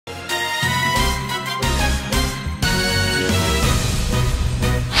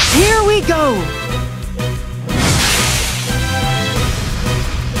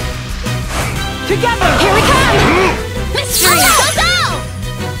Together! Here we come! Mystery! Go, go!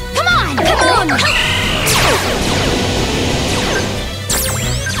 Come on! Come on!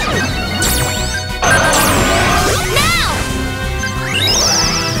 Now!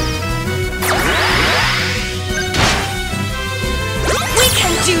 We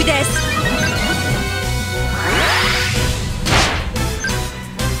can do this!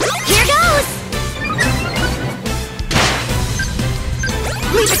 Here goes!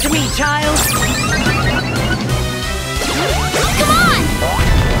 Leave it to me, child! Come on!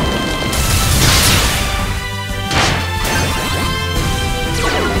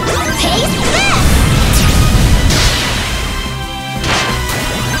 Taste this!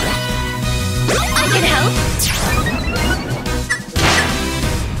 I can help!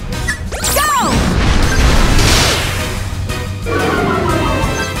 Go!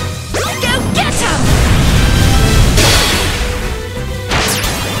 Go get him!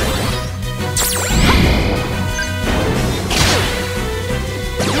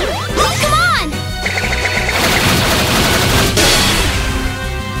 Come on!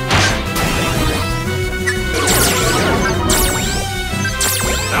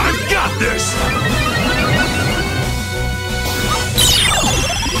 I've got this!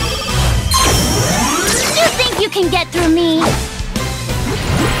 You think you can get through me?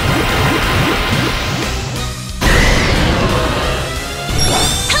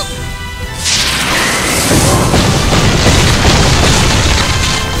 Help!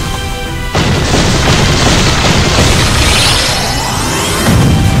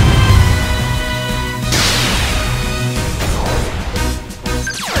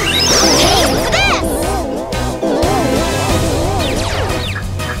 Taste this!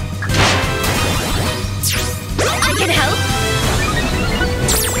 I can help!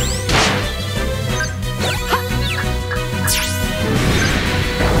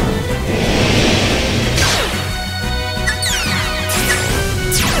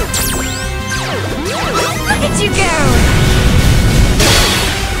 Look at you go!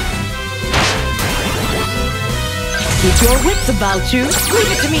 Keep your wits about you.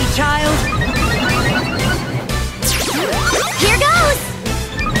 Leave it to me, child! Here goes!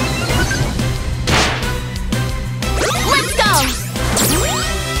 Let's go!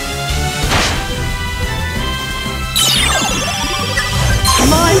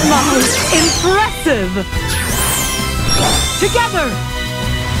 My, impressive! Together!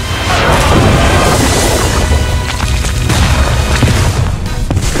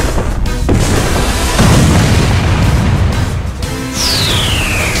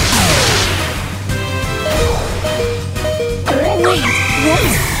 Wait, what?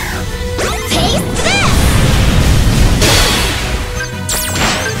 Taste this!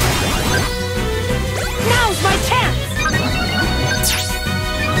 Now's my chance!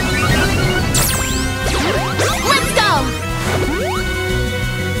 Let's go!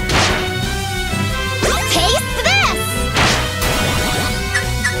 Taste this!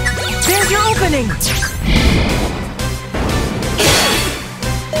 There's your opening!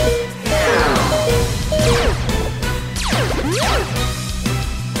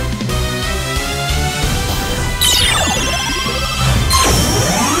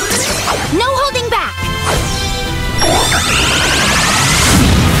 No holding back!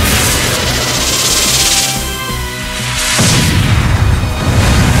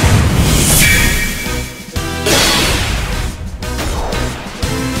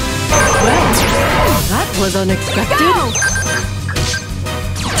 Well, that was unexpected. Go!